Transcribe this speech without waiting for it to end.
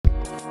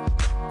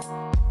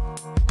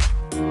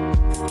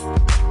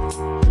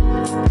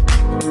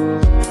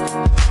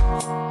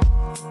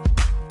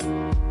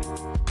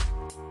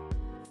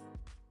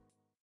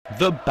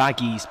The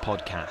Baggies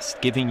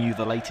podcast, giving you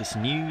the latest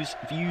news,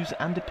 views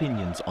and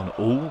opinions on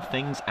all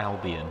things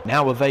Albion.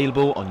 Now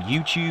available on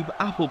YouTube,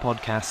 Apple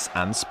Podcasts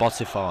and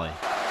Spotify.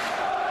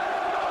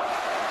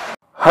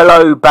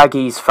 Hello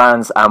Baggies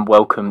fans and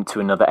welcome to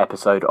another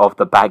episode of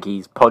the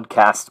Baggies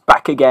podcast.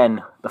 Back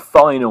again, the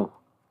final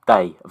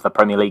day of the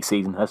Premier League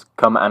season has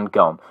come and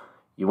gone.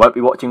 You won't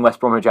be watching West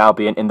Bromwich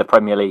Albion in the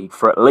Premier League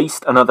for at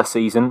least another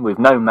season. We've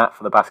known that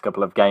for the past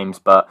couple of games,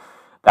 but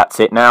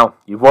that's it now.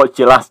 You've watched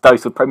your last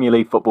dose of Premier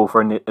League football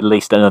for at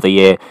least another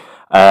year.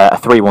 A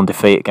 3-1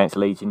 defeat against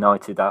Leeds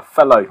United, our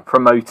fellow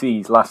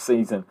promotees last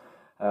season,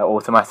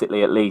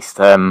 automatically at least.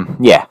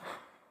 It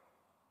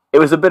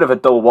was a bit of a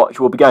dull watch.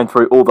 We'll be going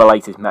through all the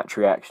latest match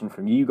reaction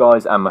from you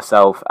guys and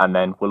myself, and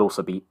then we'll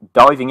also be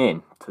diving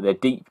in to the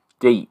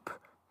deep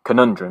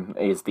conundrum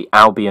is the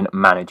Albion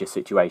manager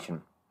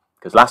situation.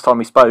 Because last time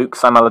we spoke,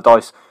 Sam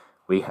Allardyce,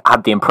 we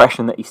had the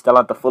impression that he still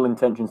had the full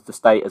intentions to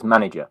stay as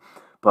manager.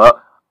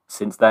 But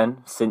since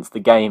then, since the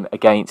game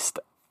against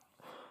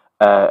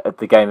West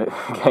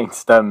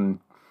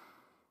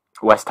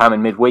Ham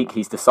in midweek,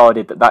 he's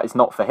decided that is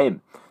not for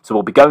him. So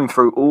we'll be going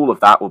through all of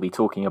that. We'll be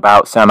talking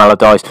about Sam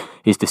Allardyce,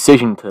 his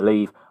decision to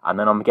leave, and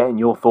then I'm getting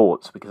your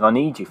thoughts because I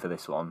need you for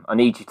this one. I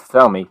need you to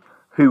tell me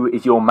who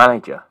is your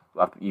manager.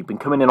 You've been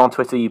coming in on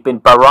Twitter. You've been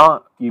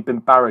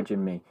barraging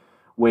me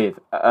with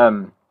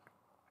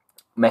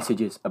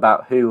messages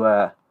about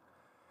who's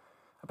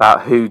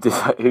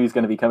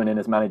going to be coming in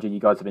as manager. You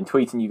guys have been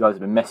tweeting, you guys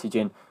have been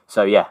messaging.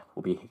 So yeah,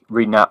 we'll be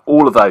reading out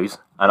all of those,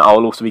 and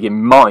I'll also be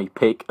giving my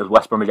pick as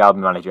West Bromwich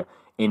Albion manager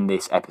in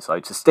this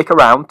episode. So stick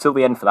around till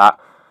the end for that.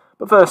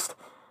 But first,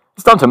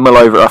 it's time to mull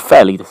over a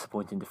fairly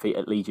disappointing defeat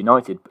at Leeds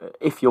United.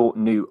 If you're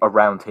new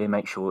around here,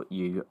 make sure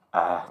you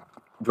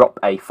drop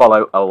a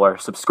follow or a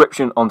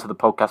subscription onto the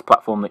podcast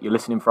platform that you're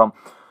listening from,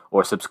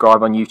 or a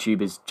subscribe on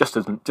YouTube is just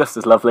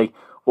as lovely.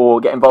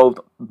 Or get involved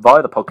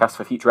via the podcast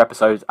for future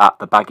episodes at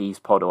the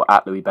Baggies Pod or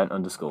at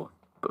 @LouisBent_.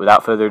 But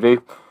without further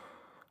ado,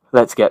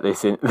 let's get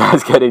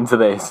into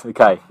this.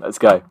 Okay, let's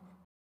go.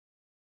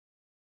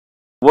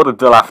 What a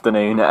dull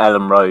afternoon at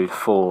Ellen Road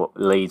for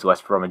Leeds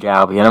West Bromwich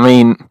Albion. I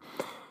mean,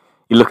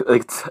 you look at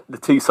the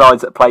two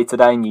sides that played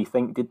today and you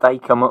think, did they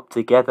come up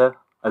together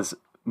as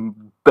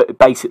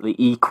basically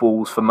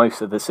equals for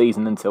most of the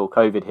season until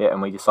COVID hit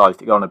and we decided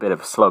to go on a bit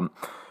of a slump?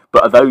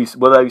 But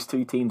were those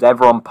two teams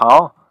ever on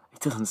par?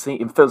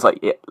 It feels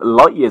like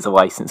light years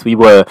away since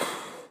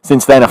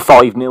then a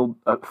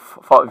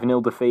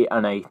 5-0 defeat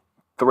and a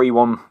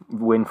 3-1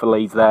 win for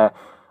Leeds there.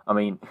 I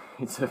mean,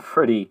 it's a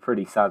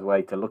pretty sad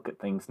way to look at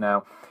things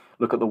now.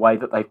 Look at the way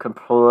that they've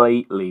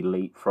completely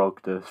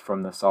leapfrogged us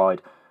from the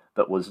side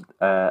that was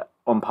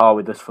on par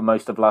with us for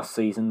most of last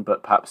season,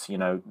 but perhaps,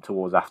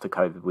 towards after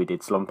COVID we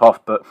did slump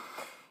off. But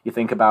you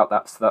think about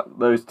that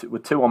those two were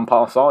two on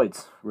par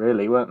sides,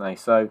 really, weren't they?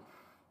 So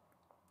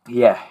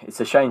yeah,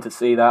 it's a shame to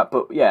see that,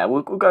 but yeah,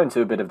 we'll go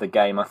into a bit of the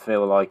game. I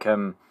feel like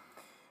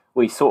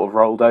we sort of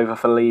rolled over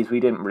for Leeds.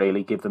 We didn't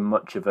really give them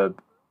much of a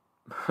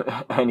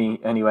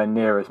anywhere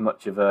near as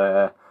much of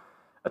a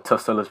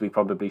tussle as we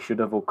probably should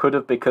have or could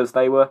have, because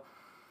they were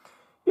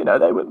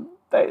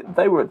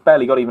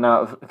barely got even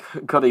out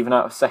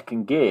of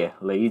second gear,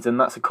 Leeds, and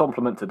that's a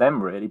compliment to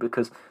them really,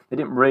 because they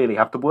didn't really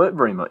have to work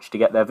very much to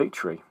get their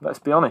victory. Let's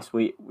be honest,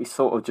 we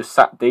sort of just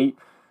sat deep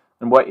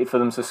and waited for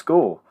them to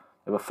score.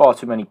 There were far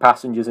too many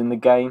passengers in the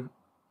game.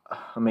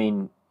 I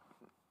mean,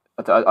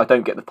 I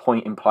don't get the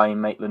point in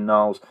playing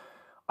Maitland-Niles.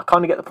 I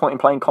kind of get the point in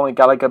playing Conor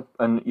Gallagher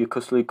and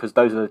Yukuslu, because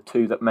those are the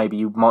two that maybe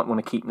you might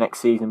want to keep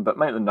next season. But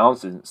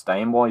Maitland-Niles isn't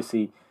staying. Why is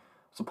he?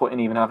 What's the point in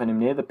even having him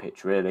near the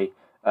pitch, really?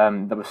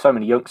 There were so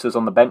many youngsters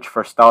on the bench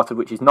for a starter,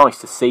 which is nice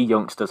to see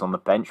youngsters on the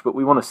bench. But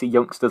we want to see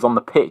youngsters on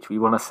the pitch. We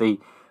want to see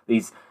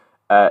these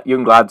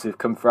young lads who've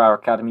come through our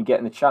academy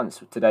getting a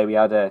chance. Today we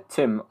had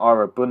Tim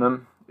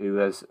Arabunam, who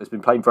has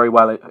been playing very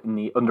well in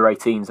the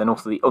under-18s and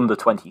also the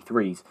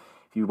under-23s.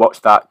 If you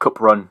watch that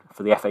cup run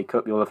for the FA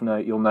Cup,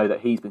 you'll know that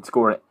he's been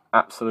scoring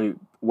absolute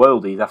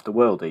worldies after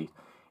worldies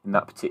in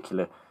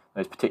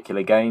those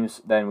particular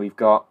games. Then we've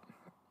got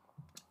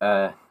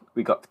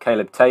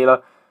Caleb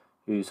Taylor,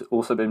 who's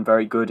also been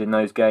very good in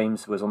those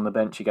games. Was on the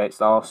bench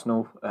against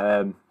Arsenal.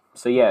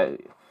 So yeah,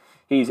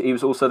 he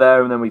was also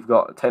there. And then we've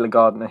got Taylor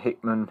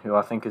Gardner-Hickman, who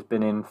I think has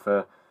been in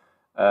for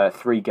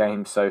 3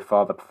 games so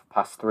far, the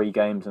past 3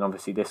 games, and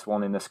obviously this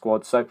one in the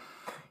squad. So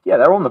yeah,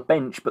 they're on the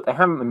bench, but they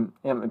haven't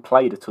been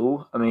played at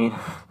all. I mean,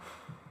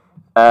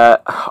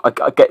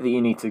 I get that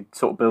you need to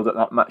sort of build up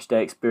that match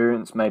day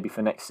experience maybe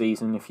for next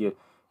season if you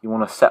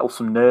want to settle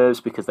some nerves,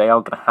 because they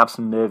are going to have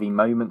some nervy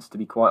moments, to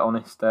be quite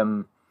honest.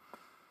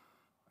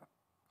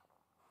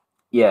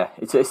 Yeah,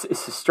 it's a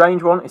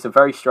strange one. It's a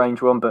very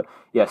strange one, but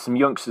yeah, some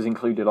youngsters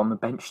included on the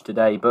bench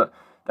today, but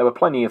there were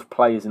plenty of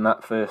players in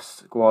that first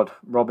squad.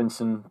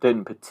 Robinson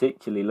didn't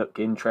particularly look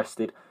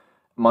interested.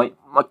 My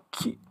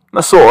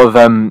sort of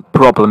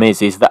problem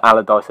is that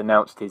Allardyce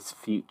announced his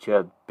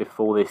future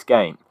before this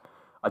game.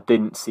 I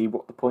didn't see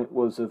what the point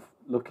was of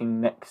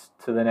looking next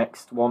to the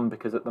next one,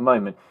 because at the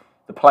moment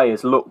the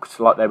players looked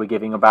like they were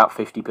giving about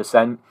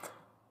 50%.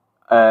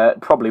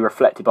 probably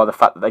reflected by the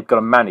fact that they've got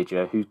a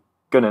manager who's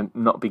going to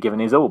not be giving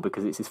his all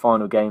because it's his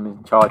final game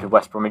in charge of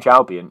West Bromwich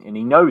Albion, and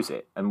he knows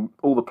it, and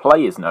all the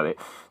players know it.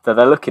 So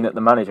they're looking at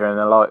the manager and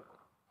they're like,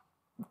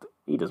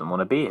 he doesn't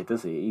want to be here,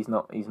 does he? He's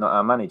not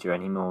our manager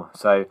anymore.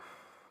 So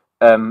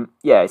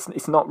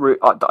it's not.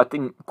 I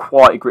didn't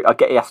quite agree. I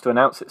get he has to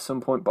announce it at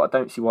some point, but I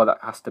don't see why that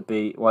has to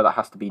be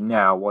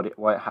now.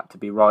 Why it had to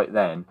be right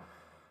then.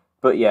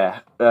 But yeah,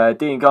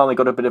 Dean Garner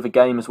got a bit of a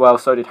game as well.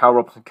 So did Hal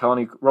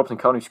Robson-Kanu.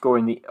 Robson-Kanu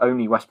scoring the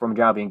only West Bromwich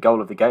Albion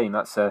goal of the game.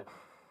 That's 2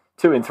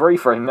 and 3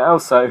 for him now.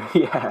 So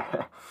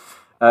yeah,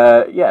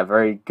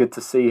 very good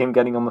to see him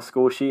getting on the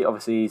score sheet.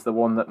 Obviously, he's the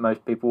one that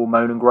most people will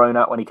moan and groan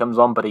at when he comes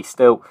on, but he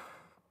still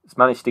has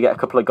managed to get a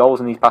couple of goals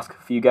in these past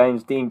few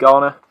games. Dean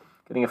Garner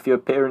getting a few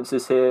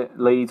appearances here.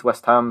 Leeds,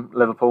 West Ham,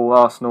 Liverpool,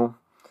 Arsenal.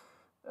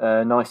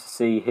 Nice to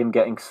see him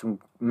getting some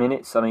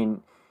minutes. I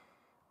mean,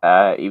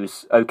 he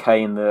was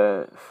okay in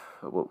the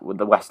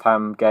West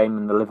Ham game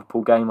and the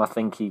Liverpool game. I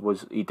think he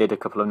did a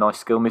couple of nice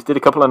skill moves. Did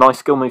a couple of nice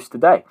skill moves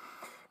today.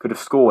 Could have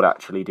scored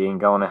actually. Dean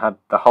Garner had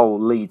the whole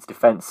Leeds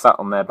defence sat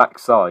on their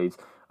backsides,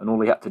 and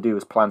all he had to do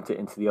was plant it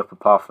into the upper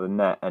part of the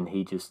net, and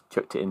he just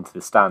chucked it into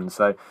the stand.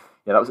 So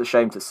yeah, that was a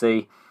shame to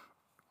see.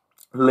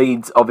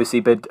 Leeds obviously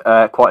bid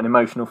quite an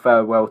emotional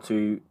farewell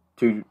to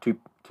two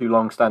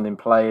long-standing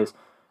players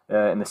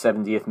in the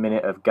 70th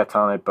minute of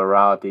Gaetano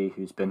Berardi,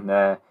 who's been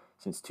there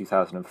since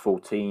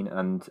 2014,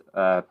 and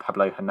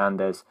Pablo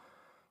Hernandez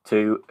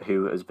too,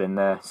 who has been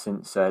there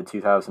since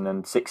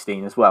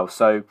 2016 as well.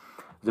 So it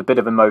was a bit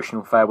of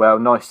emotional farewell.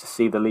 Nice to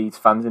see the Leeds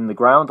fans in the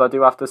ground, I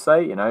do have to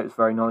say. It's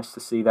very nice to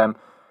see them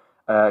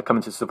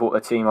coming to support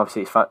their team.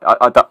 Obviously, it's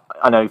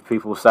I know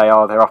people will say,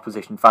 "Oh, they're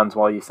opposition fans."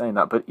 Why are you saying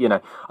that? But I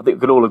think we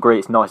could all agree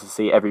it's nice to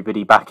see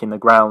everybody back in the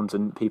grounds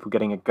and people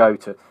getting a go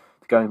to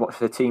go and watch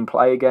their team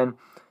play again.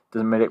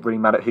 Doesn't really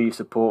matter who you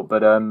support,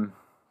 but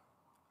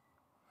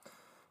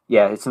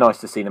it's nice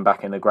to see them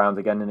back in the ground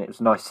again, and it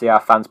was nice to see our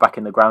fans back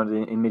in the ground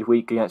in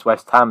midweek against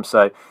West Ham.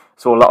 So I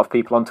saw a lot of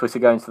people on Twitter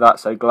going to that.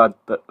 So glad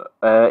that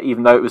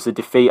even though it was a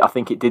defeat, I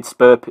think it did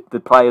spur the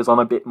players on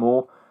a bit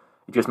more.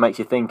 It just makes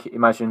you think.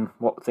 Imagine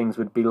what things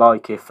would be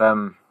like if we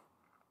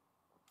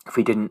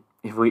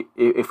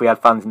had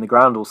fans in the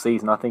ground all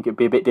season. I think it'd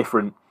be a bit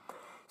different,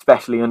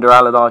 especially under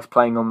Allardyce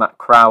playing on that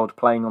crowd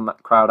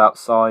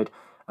outside.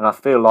 And I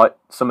feel like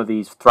some of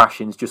these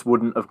thrashings just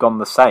wouldn't have gone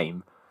the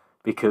same,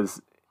 because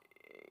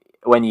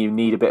when you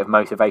need a bit of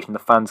motivation, the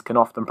fans can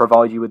often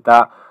provide you with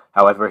that.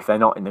 However, if they're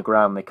not in the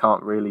ground, they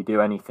can't really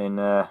do anything.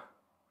 They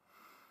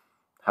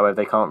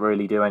can't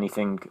really do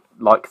anything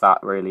like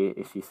that, really,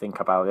 if you think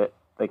about it.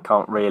 They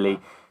can't really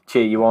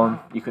cheer you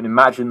on. You can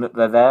imagine that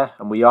they're there,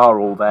 and we are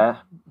all there,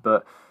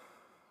 but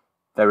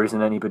there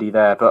isn't anybody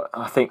there. But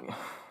I think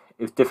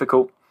it was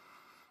difficult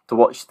to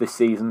watch this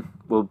season.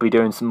 We'll be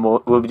doing some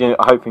more.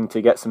 Hoping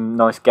to get some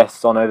nice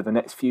guests on over the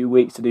next few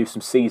weeks to do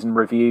some season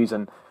reviews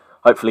and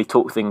hopefully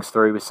talk things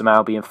through with some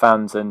Albion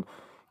fans and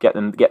get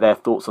their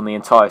thoughts on the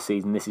entire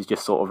season. This is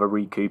just sort of a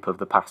recoup of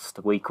the past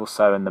week or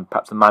so, and then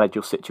perhaps a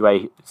managerial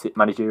situation.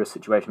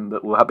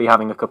 But we'll be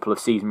having a couple of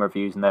season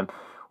reviews, and then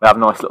we'll have a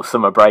nice little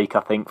summer break,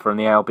 I think, from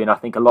the Albion. I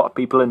think a lot of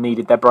people have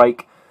needed their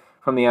break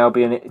from the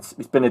Albion. It's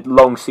been a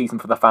long season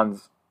for the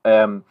fans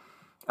and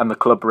the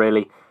club,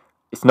 really.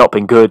 It's not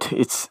been good.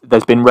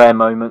 There's been rare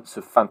moments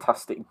of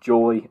fantastic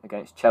joy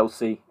against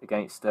Chelsea,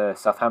 against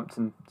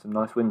Southampton, some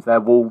nice wins there.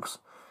 Wolves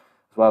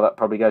as well, that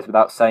probably goes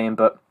without saying,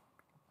 but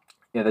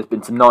there's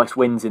been some nice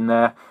wins in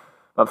there.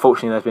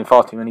 Unfortunately, there's been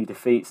far too many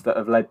defeats that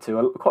have led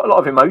to quite a lot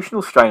of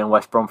emotional strain on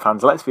West Brom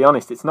fans. Let's be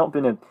honest, it's not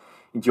been an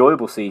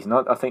enjoyable season.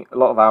 I think a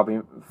lot of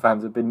Albion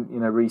fans have been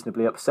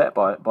reasonably upset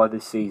by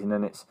this season,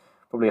 and it's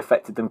probably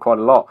affected them quite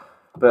a lot.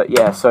 But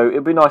yeah, so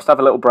it'd be nice to have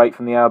a little break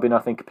from the Albion. I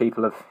think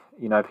people have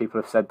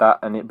said that,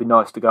 and it'd be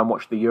nice to go and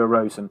watch the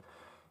Euros and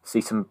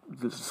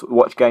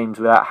watch games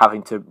without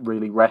having to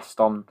really rest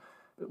on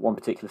one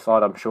particular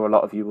side. I'm sure a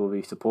lot of you will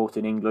be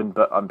supporting England,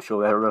 but I'm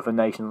sure there are other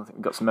nations. I think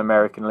we've got some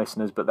American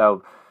listeners, but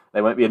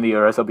they won't be in the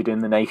Euros. They'll be doing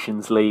the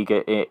Nations League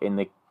in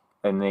the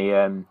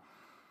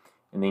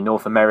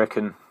North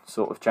American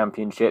sort of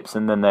championships,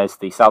 and then there's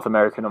the South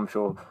American. I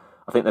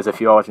think there's a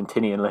few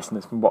Argentinian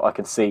listeners from what I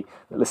can see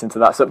that listen to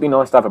that. So it'd be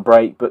nice to have a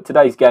break. But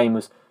today's game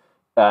was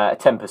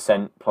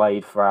 10%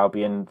 played for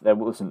Albion. There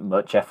wasn't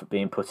much effort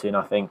being put in,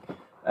 I think.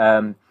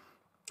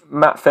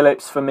 Matt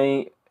Phillips, for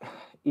me,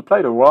 he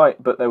played all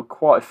right, but there were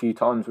quite a few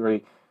times where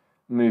he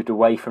moved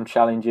away from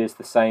challenges.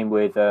 The same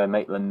with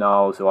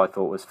Maitland-Niles, who I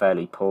thought was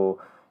fairly poor.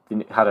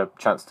 Had a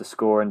chance to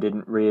score and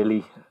didn't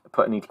really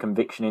put any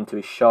conviction into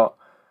his shot.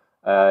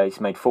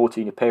 He's made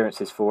 14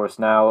 appearances for us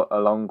now,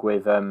 along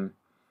with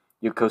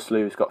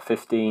Yukuslu, who's got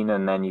 15,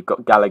 and then you've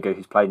got Gallagher,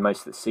 who's played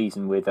most of the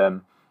season with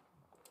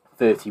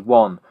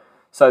 31.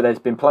 So there's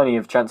been plenty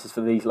of chances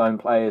for these lone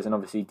players, and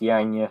obviously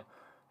Diagne,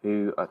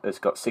 who has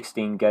got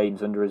 16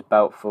 games under his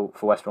belt for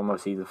West Brom.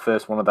 Obviously the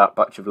first one of that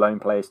batch of lone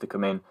players to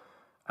come in.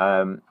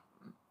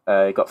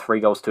 He got 3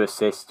 goals, 2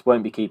 assists.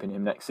 Won't be keeping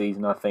him next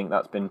season. I think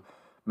that's been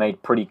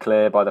made pretty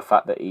clear by the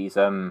fact that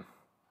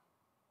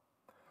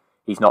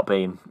he's not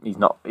been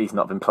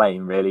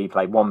playing really. He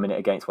played 1 minute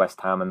against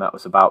West Ham, and that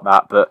was about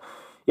that. But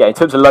yeah, in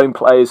terms of loan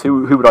players,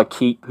 who would I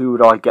keep? Who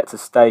would I get to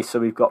stay? So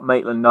we've got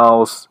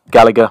Maitland-Niles,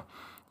 Gallagher,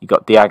 you've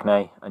got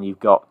Diagne, and you've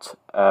got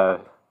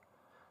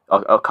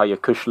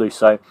Kushlu.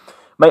 So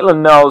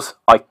Maitland-Niles,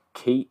 I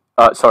keep.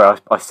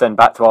 I send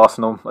back to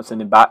Arsenal. I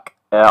send him back.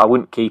 I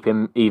wouldn't keep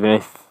him even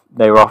if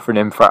they were offering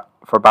him for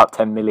about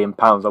 £10 million.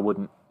 I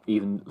wouldn't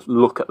even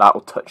look at that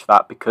or touch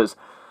that because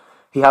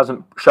he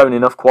hasn't shown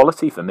enough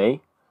quality for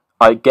me.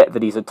 I get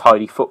that he's a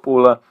tidy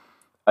footballer.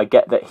 I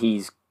get that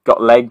he's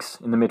got legs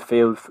in the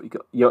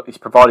midfield. He's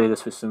provided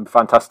us with some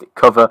fantastic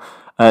cover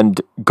and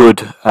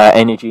good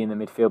energy in the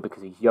midfield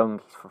because he's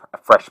young. He's a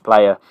fresh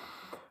player.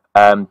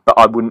 But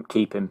I wouldn't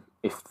keep him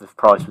if the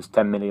price was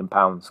 £10 million,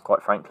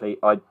 quite frankly.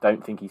 I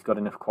don't think he's got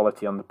enough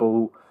quality on the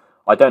ball.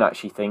 I don't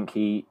actually think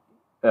he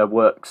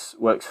works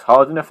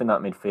hard enough in that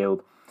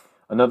midfield.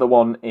 Another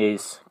one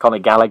is Conor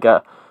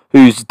Gallagher,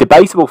 who's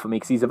debatable for me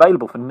because he's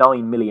available for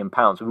 £9 million.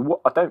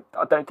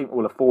 I don't think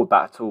we'll afford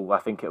that at all. I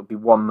think it'll be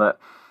one that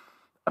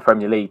a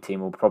Premier League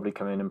team will probably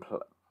come in and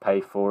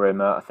pay for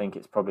him. I think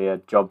it's probably a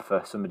job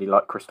for somebody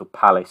like Crystal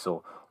Palace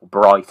or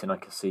Brighton. I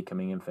could see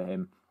coming in for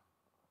him.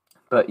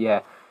 But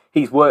yeah,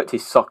 he's worked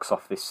his socks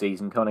off this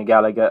season, Conor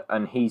Gallagher,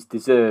 and he's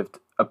deserved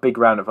a big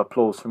round of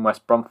applause from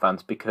West Brom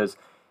fans because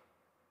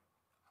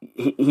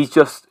he's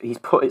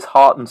put his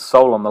heart and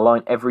soul on the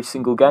line every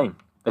single game.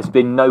 There's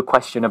been no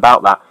question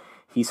about that.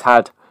 He's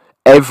had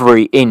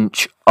every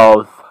inch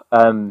of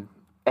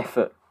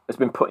effort has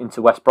been put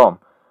into West Brom,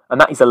 and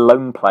that is a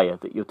lone player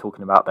that you're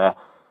talking about there.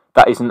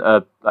 That isn't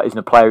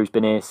a player who's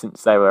been here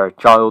since they were a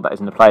child. That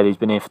isn't a player who's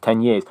been here for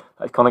 10 years.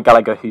 That's Conor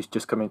Gallagher, who's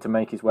just coming to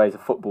make his way as a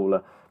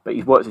footballer. But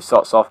he's worked his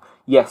socks off.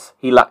 Yes,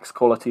 he lacks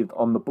quality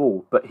on the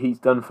ball, but he's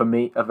done for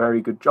me a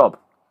very good job.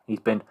 He's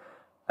been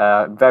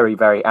very,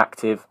 very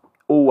active,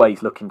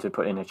 always looking to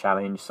put in a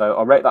challenge. So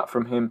I'll rate that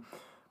from him.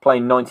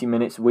 Playing 90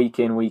 minutes week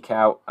in, week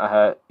out.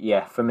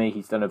 For me,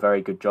 he's done a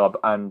very good job,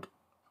 and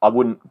I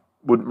wouldn't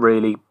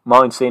really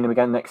mind seeing him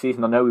again next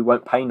season. I know we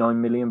won't pay $9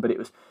 million, but it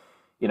was,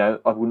 I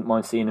wouldn't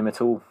mind seeing him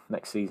at all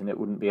next season. It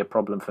wouldn't be a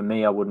problem for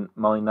me. I wouldn't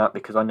mind that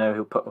because I know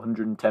he'll put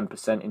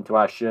 110% into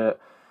our shirt,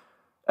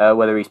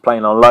 whether he's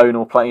playing on loan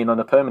or playing on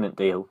a permanent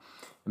deal.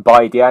 And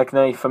by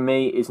Diagne, for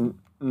me, is a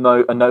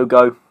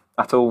no-go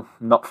at all.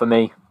 Not for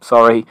me.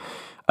 Sorry.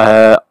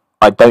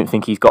 I don't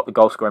think he's got the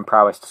goal-scoring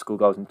prowess to score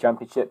goals in the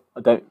Championship.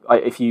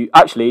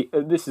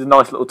 This is a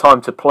nice little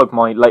time to plug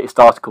my latest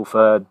article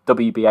for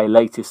WBA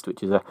Latest,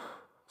 which is a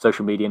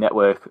social media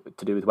network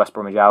to do with West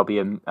Bromwich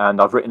Albion,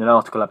 and I've written an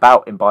article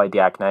about Mbaye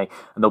Diagne,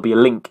 and there'll be a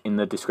link in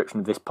the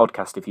description of this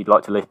podcast if you'd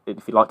like to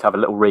have a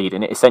little read,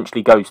 and it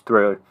essentially goes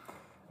through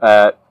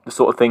the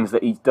sort of things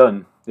that he's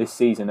done this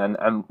season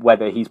and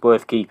whether he's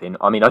worth keeping.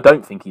 I mean, I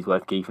don't think he's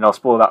worth keeping. I'll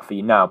spoil that for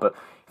you now, but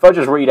if I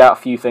just read out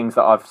a few things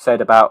that I've said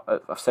in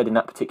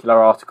that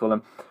particular article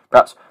and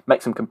perhaps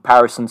make some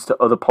comparisons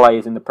to other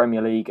players in the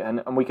Premier League,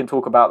 and we can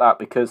talk about that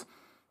because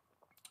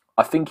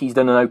I think he's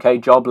done an okay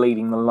job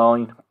leading the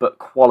line, but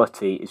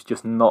quality is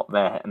just not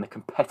there, and the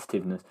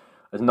competitiveness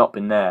has not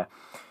been there.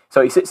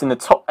 So he sits in the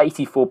top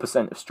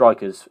 84% of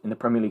strikers in the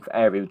Premier League for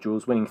aerial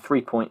duels, winning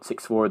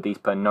 3.64 of these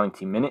per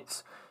 90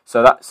 minutes.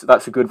 So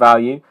that's a good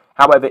value.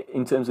 However,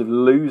 in terms of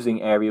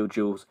losing aerial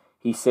duels,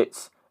 he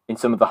sits in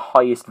some of the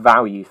highest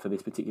values for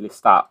this particular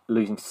stat,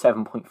 losing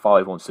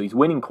 7.51. So he's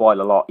winning quite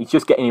a lot. He's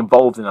just getting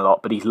involved in a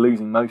lot, but he's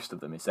losing most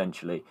of them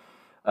essentially.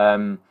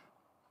 So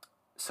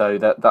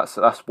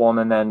that's one.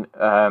 And then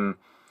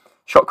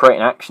shot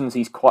creating actions,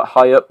 he's quite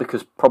high up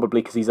because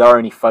he's our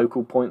only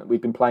focal point that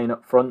we've been playing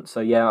up front. So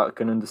yeah, I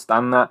can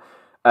understand that.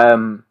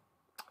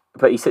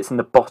 But he sits in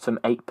the bottom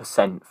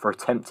 8% for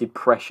attempted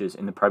pressures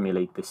in the Premier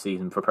League this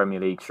season for Premier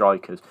League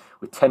strikers,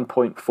 with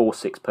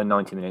 10.46 per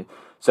 90 minutes.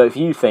 So if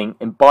you think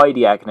Mbaye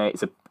Diagne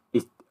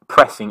is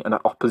pressing an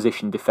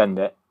opposition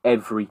defender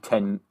every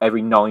 10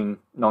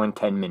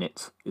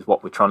 minutes is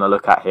what we're trying to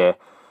look at here,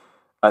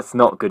 that's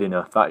not good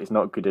enough. That is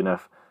not good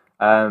enough.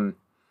 And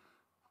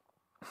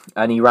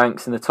he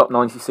ranks in the top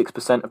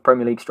 96% of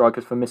Premier League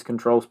strikers for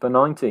miscontrols per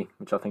 90,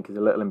 which I think is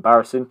a little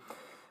embarrassing.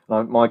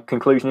 My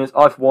conclusion is,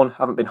 I, for one,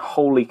 haven't been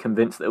wholly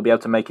convinced that he'll be able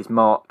to make his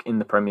mark in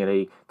the Premier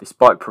League,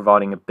 despite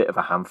providing a bit of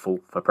a handful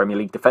for Premier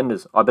League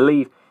defenders. I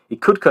believe he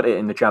could cut it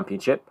in the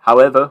Championship.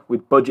 However,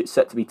 with budgets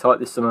set to be tight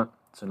this summer,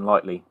 it's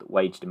unlikely that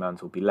wage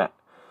demands will be let.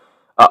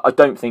 I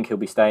don't think he'll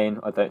be staying.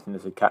 I don't think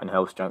there's a cat and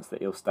house chance that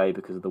he'll stay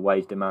because of the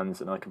wage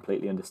demands, and I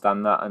completely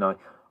understand that, and I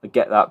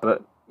get that,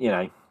 but,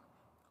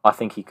 I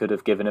think he could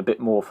have given a bit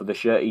more for the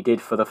shirt he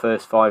did for the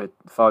first five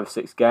or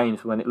six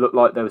games when it looked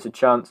like there was a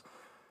chance.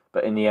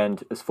 But in the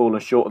end, has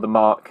fallen short of the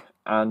mark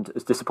and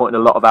has disappointed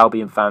a lot of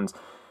Albion fans.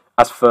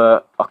 As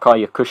for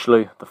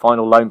Kushlu, the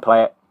final loan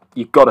player,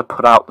 you've got to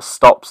put out the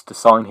stops to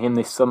sign him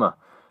this summer.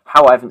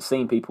 How I haven't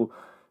seen people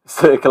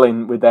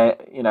circling with their,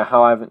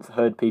 how I haven't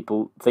heard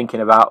people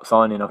thinking about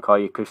signing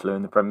Kushlu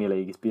in the Premier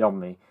League is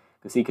beyond me,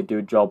 because he could do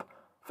a job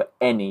for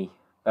any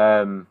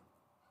Premier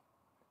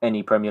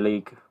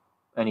League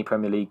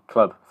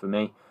club for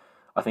me.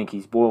 I think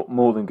he's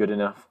more than good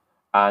enough,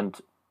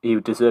 and he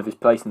would deserve his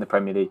place in the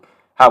Premier League.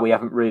 How we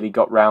haven't really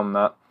got round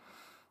that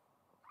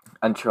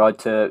and tried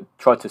to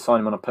sign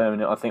him on a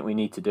permanent. I think we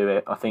need to do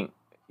it. I think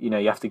you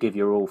have to give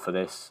your all for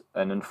this,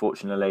 and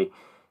unfortunately,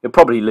 you'll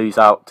probably lose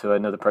out to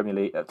a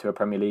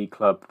Premier League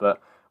club,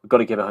 but we've got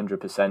to give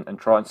 100% and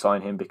try and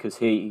sign him because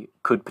he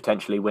could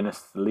potentially win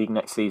us the league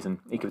next season.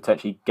 He could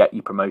potentially get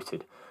you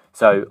promoted.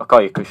 So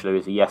Akaya Kushlu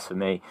is a yes for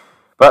me.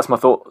 But that's my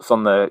thoughts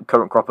on the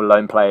current crop of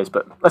loan players.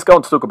 But let's go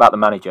on to talk about the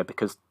manager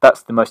because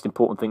that's the most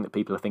important thing that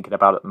people are thinking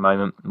about at the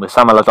moment. With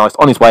Sam Allardyce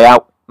on his way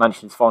out,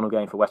 managing his final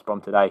game for West Brom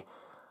today.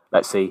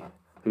 Let's see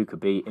who could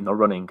be in the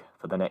running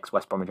for the next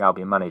West Bromwich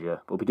Albion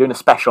manager. We'll be doing a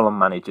special on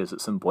managers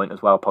at some point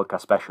as well, a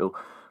podcast special,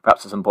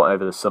 perhaps at some point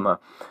over the summer.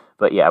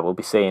 But yeah, we'll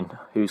be seeing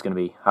who's going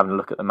to be having a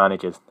look at the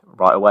managers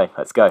right away.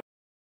 Let's go.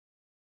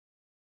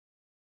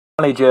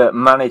 Manager.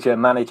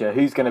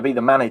 Who's going to be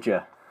the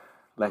manager?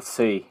 Let's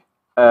see.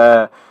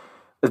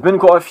 There's been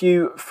quite a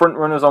few front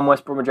runners on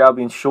West Bromwich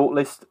Albion's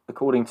shortlist,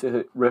 according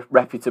to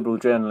reputable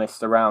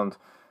journalists around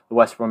the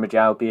West Bromwich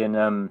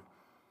Albion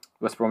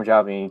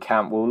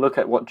camp. We'll look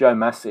at what Joe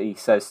Massey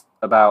says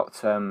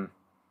about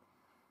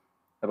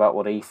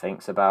what he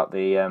thinks about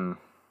the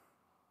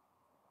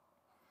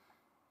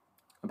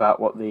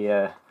about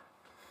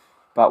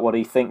what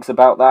he thinks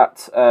about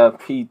that.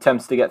 He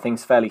tends to get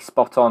things fairly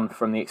spot on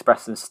from the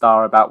Express and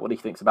Star about what he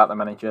thinks about the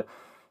manager.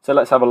 So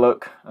let's have a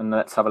look, and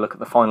let's have a look at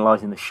the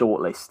finalising the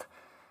shortlist.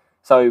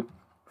 So,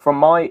 from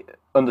my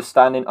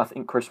understanding, I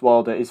think Chris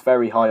Wilder is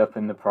very high up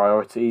in the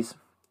priorities.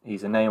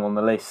 He's a name on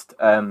the list.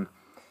 So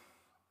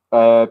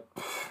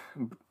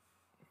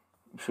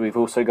we've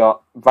also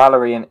got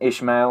Valerie and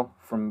Ishmael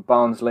from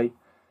Barnsley.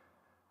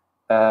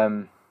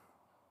 John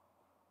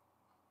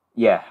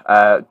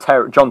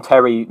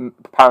Terry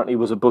apparently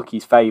was a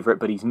bookie's favourite,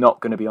 but he's not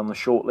going to be on the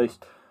shortlist,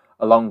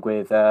 along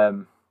with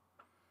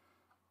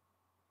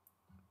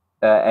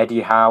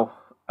Eddie Howe.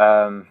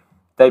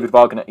 David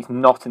Wagner is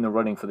not in the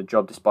running for the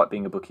job despite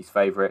being a bookie's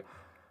favourite.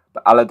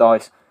 But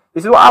Allardyce,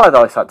 this is what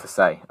Allardyce had to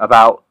say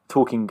about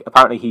talking.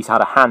 Apparently he's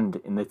had a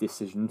hand in the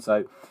decision,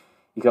 so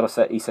he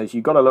says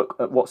you've got to look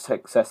at what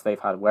success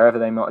they've had, wherever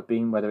they might have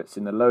been, whether it's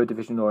in the lower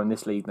division or in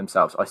this league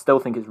themselves. I still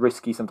think it's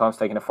risky sometimes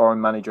taking a foreign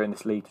manager in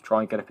this league to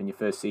try and get up in your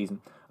first season,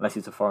 unless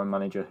it's a foreign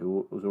manager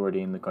who was already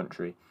in the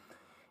country.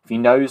 If he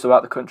knows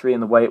about the country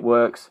and the way it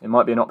works, it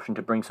might be an option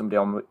to bring somebody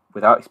on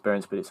without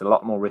experience, but it's a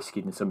lot more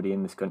risky than somebody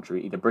in this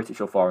country, either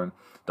British or foreign,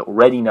 that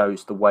already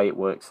knows the way it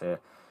works here.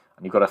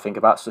 And you've got to think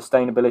about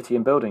sustainability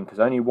and building, because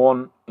only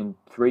 1 in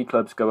 3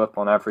 clubs go up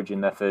on average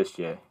in their first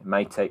year. It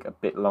may take a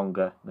bit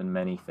longer than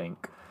many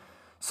think.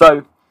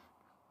 So,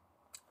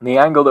 the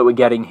angle that we're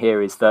getting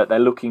here is that they're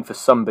looking for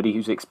somebody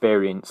who's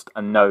experienced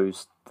and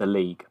knows the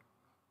league.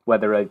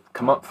 Whether they've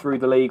come up through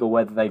the league or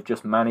whether they've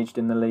just managed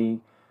in the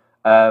league.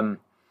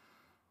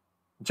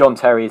 John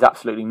Terry is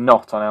absolutely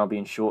not on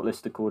Albion's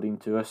shortlist, according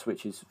to us,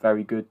 which is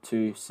very good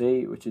to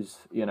see, which is,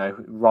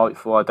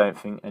 rightful. I don't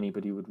think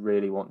anybody would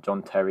really want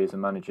John Terry as a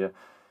manager.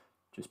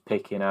 Just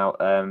picking out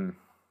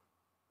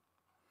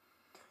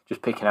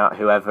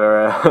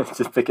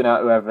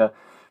whoever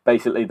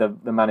basically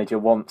the manager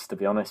wants, to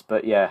be honest.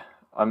 But yeah,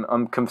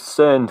 I'm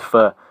concerned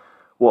for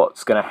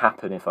what's going to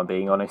happen, if I'm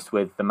being honest,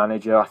 with the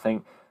manager. I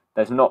think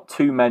there's not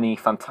too many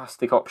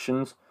fantastic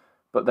options,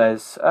 but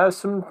there's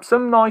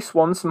some nice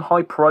ones, some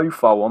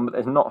high-profile one, but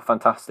there's not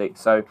fantastic.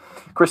 So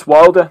Chris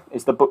Wilder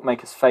is the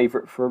bookmaker's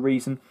favourite for a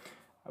reason.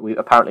 We've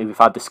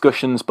had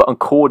discussions, but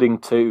according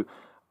to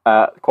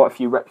quite a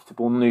few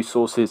reputable news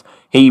sources,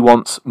 he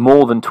wants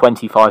more than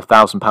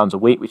 £25,000 a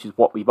week, which is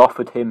what we've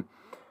offered him,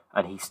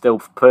 and he still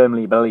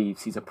firmly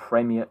believes he's a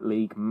Premier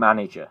League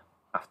manager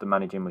after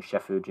managing with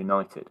Sheffield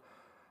United.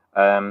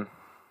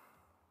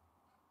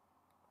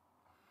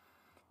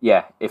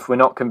 Yeah, if we're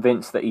not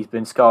convinced that he's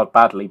been scarred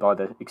badly by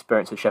the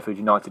experience of Sheffield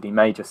United, he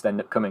may just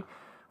end up coming.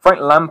 Frank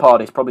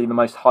Lampard is probably the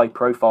most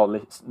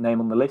high-profile name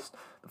on the list.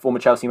 The former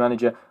Chelsea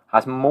manager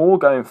has more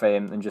going for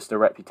him than just a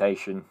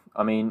reputation.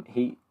 I mean,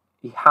 he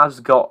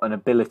has got an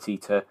ability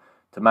to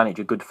manage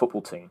a good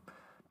football team.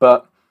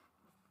 But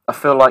I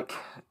feel like,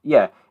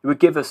 yeah, it would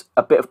give us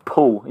a bit of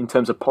pull in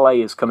terms of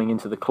players coming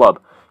into the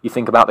club. You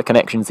think about the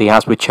connections he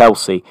has with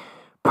Chelsea,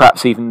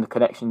 perhaps even the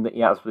connection that he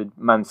has with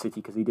Man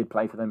City, because he did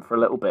play for them for a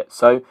little bit.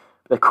 So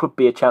there could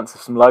be a chance of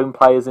some loan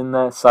players in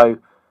there. So,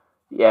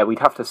 yeah, we'd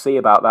have to see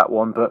about that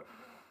one. But,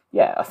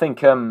 yeah, I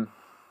think, he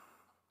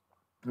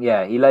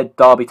led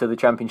Derby to the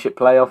Championship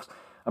playoffs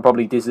and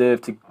probably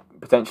deserved to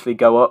potentially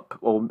go up,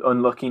 or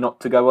unlucky not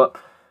to go up.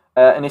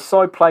 And his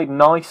side played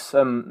nice,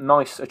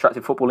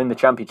 attractive football in the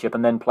Championship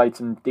and then played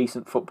some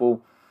decent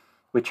football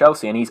with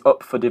Chelsea. And he's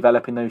up for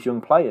developing those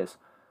young players.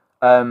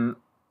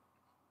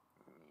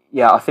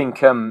 Yeah, I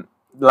think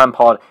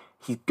Lampard,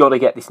 he's got to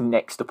get this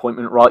next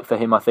appointment right for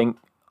him, I think.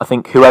 I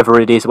think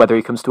whoever it is, whether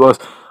he comes to us,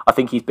 I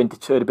think he's been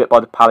deterred a bit by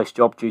the Palace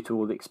job due to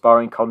all the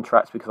expiring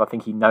contracts, because I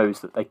think he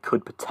knows that they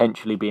could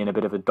potentially be in a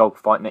bit of a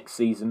dogfight next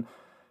season.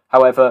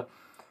 However,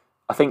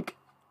 I think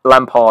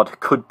Lampard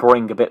could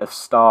bring a bit of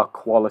star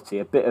quality,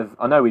 a bit of...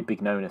 I know he'd be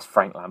known as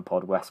Frank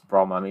Lampard, West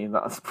Brom. I mean,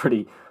 that's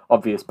pretty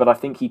obvious. But I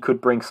think he could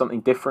bring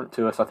something different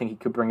to us. I think he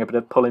could bring a bit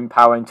of pulling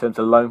power in terms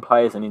of loan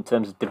players and in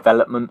terms of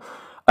development.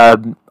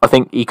 I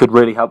think he could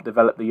really help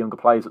develop the younger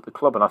players at the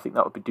club, and I think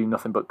that would do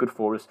nothing but good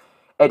for us.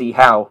 Eddie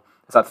Howe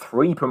has had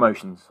 3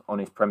 promotions on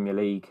his Premier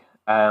League,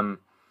 having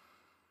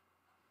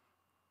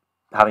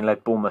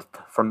led Bournemouth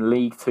from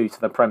League 2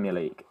 to the Premier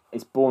League.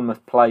 His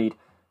Bournemouth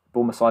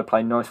side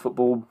played nice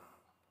football,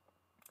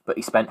 but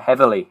he spent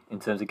heavily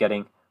in terms of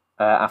getting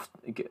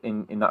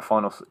in that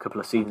final couple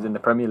of seasons in the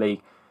Premier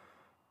League.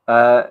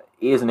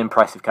 He is an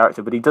impressive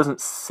character, but he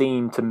doesn't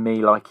seem to me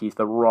like he's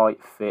the right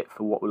fit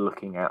for what we're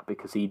looking at,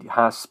 because he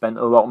has spent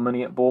a lot of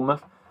money at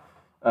Bournemouth.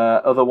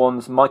 Other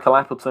ones, Michael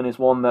Appleton is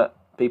one that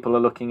people are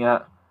looking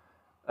at.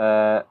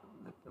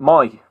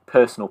 My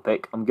personal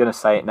pick, I'm going to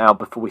say it now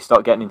before we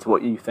start getting into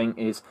what you think,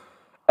 is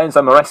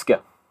Enzo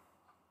Maresca.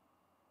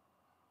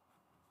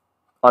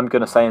 I'm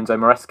going to say Enzo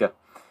Maresca.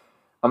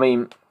 I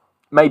mean,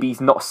 maybe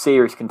he's not a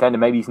serious contender,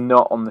 maybe he's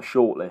not on the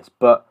shortlist,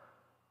 but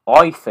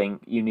I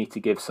think you need to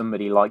give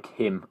somebody like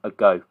him a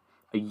go.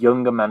 A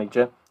younger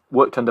manager,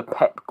 worked under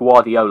Pep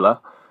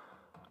Guardiola,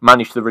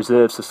 managed the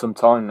reserves for some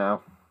time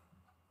now.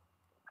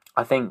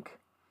 I think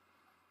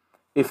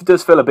it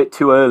does feel a bit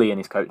too early in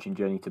his coaching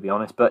journey, to be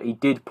honest, but he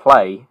did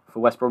play for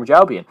West Bromwich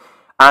Albion.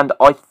 And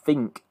I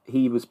think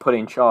he was put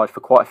in charge for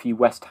quite a few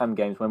West Ham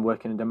games when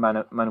working under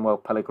Manuel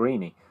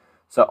Pellegrini.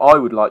 So I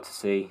would like to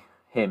see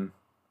him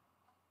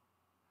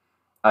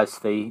as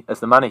the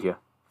manager.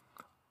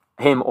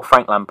 Him or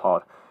Frank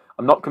Lampard.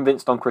 I'm not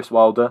convinced on Chris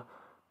Wilder,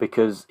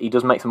 because he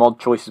does make some odd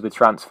choices with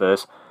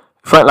transfers.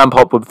 Frank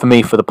Lampard would, for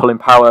me, for the pulling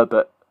power,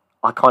 but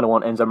I kind of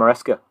want Enzo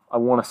Maresca. I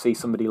want to see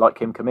somebody like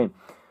him come in.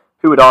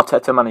 Who would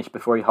Arteta manage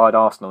before he hired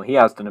Arsenal? He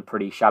has done a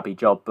pretty shabby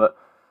job, but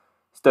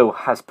still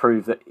has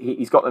proved that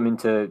he's got them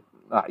into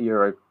that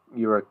Euro.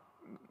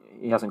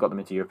 He hasn't got them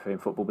into European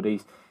football, but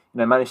he's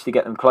managed to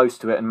get them close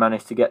to it and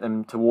managed to get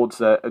them towards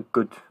a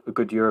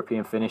good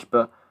European finish.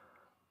 But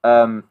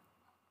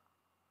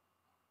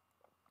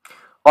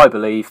I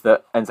believe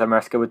that Enzo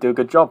Maresca would do a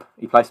good job.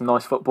 He plays some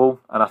nice football,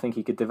 and I think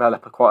he could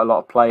develop quite a lot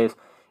of players.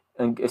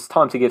 And it's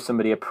time to give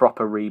somebody a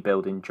proper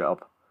rebuilding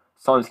job.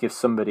 It's time to give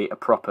somebody a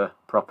proper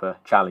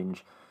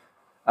challenge.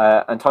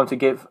 And time to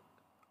give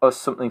us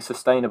something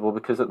sustainable,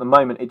 because at the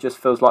moment it just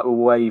feels like we're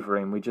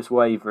wavering. We're just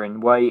wavering,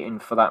 waiting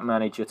for that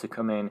manager to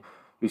come in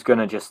who's going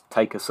to just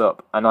take us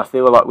up. And I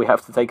feel like we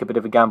have to take a bit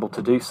of a gamble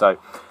to do so.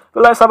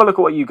 But let's have a look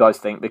at what you guys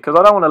think, because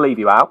I don't want to leave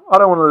you out. I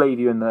don't want to leave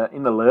you in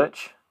the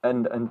lurch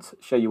and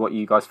show you what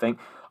you guys think.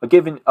 I've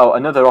given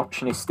another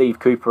option is Steve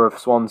Cooper of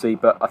Swansea,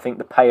 but I think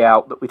the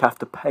payout that we'd have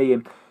to pay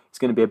him is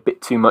going to be a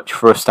bit too much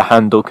for us to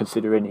handle,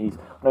 considering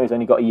I know he's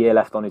only got a year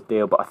left on his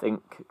deal, but I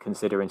think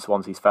considering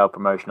Swansea's failed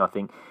promotion, I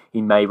think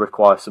he may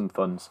require some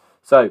funds.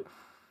 So,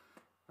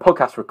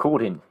 podcast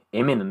recording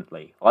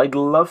imminently. I'd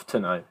love to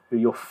know who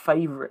your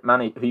favourite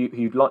manager, who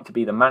you'd like to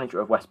be the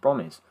manager of West Brom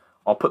is.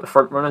 I'll put the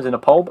front runners in a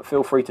poll, but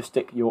feel free to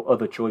stick your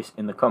other choice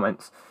in the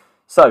comments.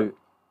 So,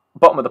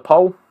 bottom of the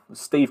poll,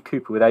 Steve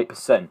Cooper with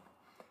 8%.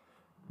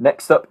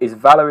 Next up is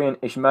Valerian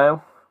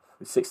Ismail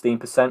with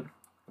 16%,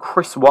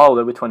 Chris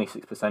Wilder with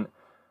 26%,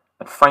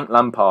 and Frank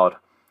Lampard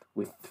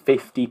with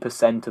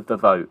 50% of the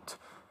vote.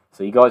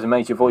 So you guys have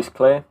made your voice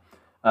clear.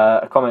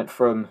 A comment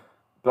from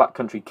Black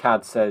Country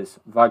Cad says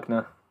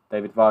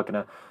David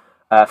Wagner.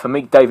 For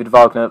me, David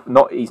Wagner,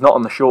 he's not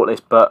on the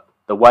shortlist, but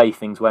the way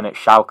things went at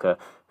Schalke,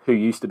 who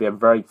used to be a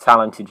very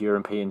talented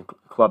European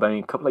club only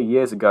a couple of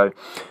years ago,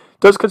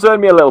 does concern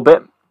me a little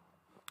bit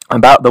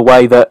about the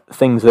way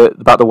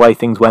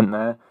things went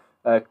there.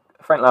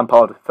 Frank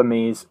Lampard for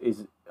me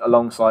is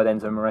alongside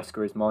Enzo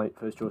Maresca is my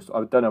first choice.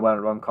 I don't know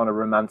whether I'm kind of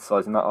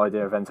romanticising that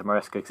idea of Enzo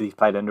Maresca because he's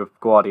played under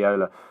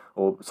Guardiola,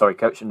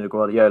 coached under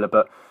Guardiola,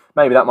 but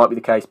maybe that might be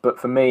the case. But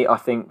for me, I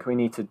think we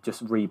need to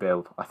just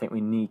rebuild. I think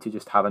we need to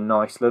just have a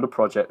nice little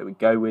project that we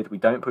go with. We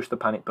don't push the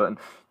panic button.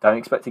 Don't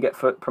expect to get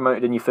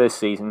promoted in your first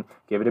season.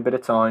 Give it a bit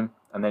of time,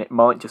 and then it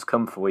might just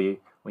come for you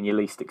when you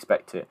least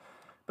expect it.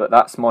 But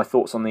that's my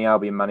thoughts on the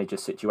Albion manager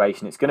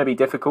situation. It's going to be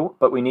difficult,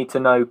 but we need to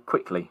know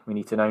quickly. We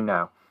need to know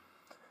now.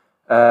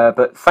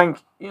 But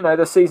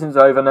the season's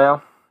over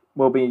now.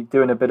 We'll be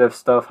doing a bit of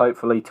stuff,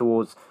 hopefully,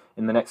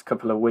 in the next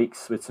couple of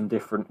weeks with some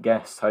different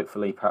guests,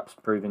 hopefully perhaps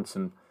proving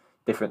some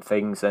different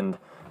things and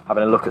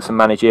having a look at some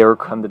managerial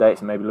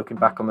candidates and maybe looking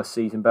back on the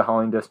season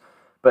behind us.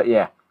 But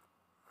yeah,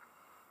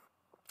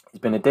 it's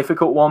been a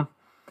difficult one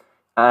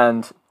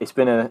and it's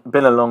been a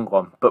long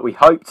one. But we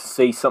hope to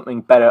see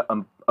something better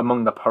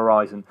among the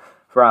horizon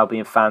for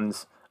Albion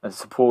fans and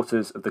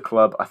supporters of the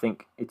club. I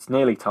think it's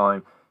nearly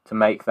time to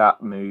make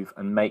that move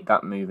and make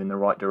that move in the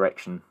right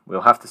direction.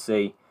 We'll have to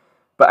see.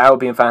 But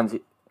Albion fans,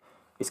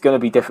 it's going to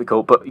be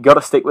difficult, but you got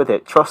to stick with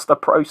it. Trust the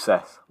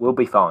process. We'll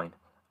be fine.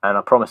 And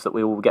I promise that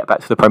we will get back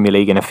to the Premier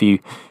League in a few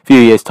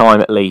years'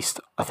 time at least.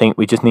 I think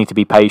we just need to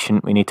be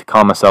patient. We need to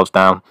calm ourselves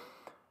down.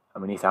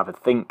 And we need to have a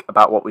think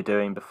about what we're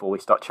doing before we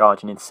start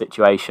charging into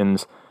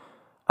situations.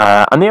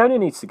 And the owner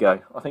needs to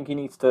go. I think he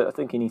needs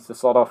to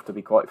sod off, to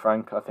be quite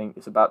frank. I think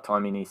it's about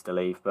time he needs to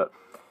leave. But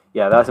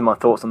yeah, those are my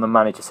thoughts on the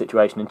manager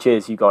situation. And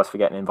cheers, you guys, for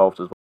getting involved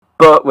as well.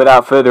 But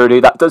without further ado,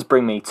 that does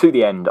bring me to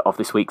the end of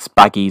this week's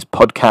Baggies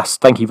podcast.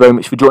 Thank you very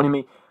much for joining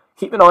me.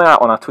 Keep an eye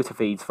out on our Twitter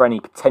feeds for any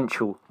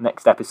potential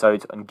next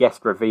episodes and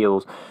guest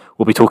reveals.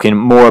 We'll be talking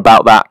more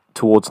about that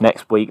towards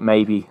next week,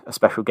 maybe a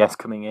special guest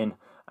coming in,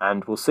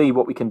 and we'll see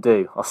what we can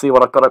do. I'll see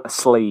what I've got up my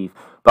sleeve,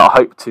 but I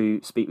hope to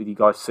speak with you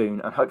guys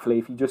soon. And hopefully,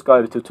 if you just go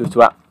over to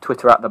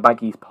Twitter at the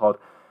Baggies Pod,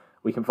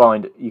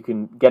 you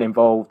can get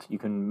involved. You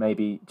can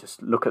maybe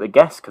just look at the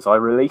guests, because I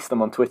release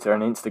them on Twitter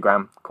and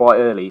Instagram quite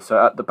early.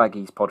 So at the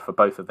Baggies Pod for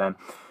both of them,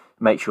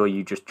 make sure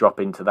you just drop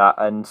into that,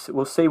 and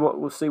we'll see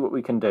what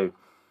we can do.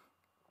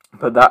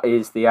 But that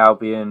is the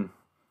Albion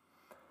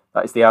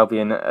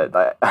Albion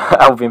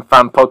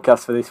fan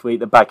podcast for this week,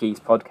 the Baggies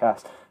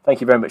podcast.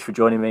 Thank you very much for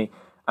joining me.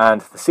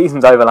 And the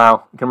season's over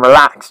now. You can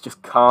relax,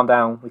 just calm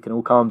down. We can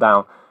all calm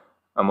down,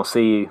 and we'll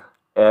see you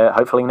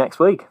hopefully next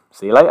week.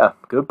 See you later.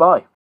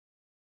 Goodbye.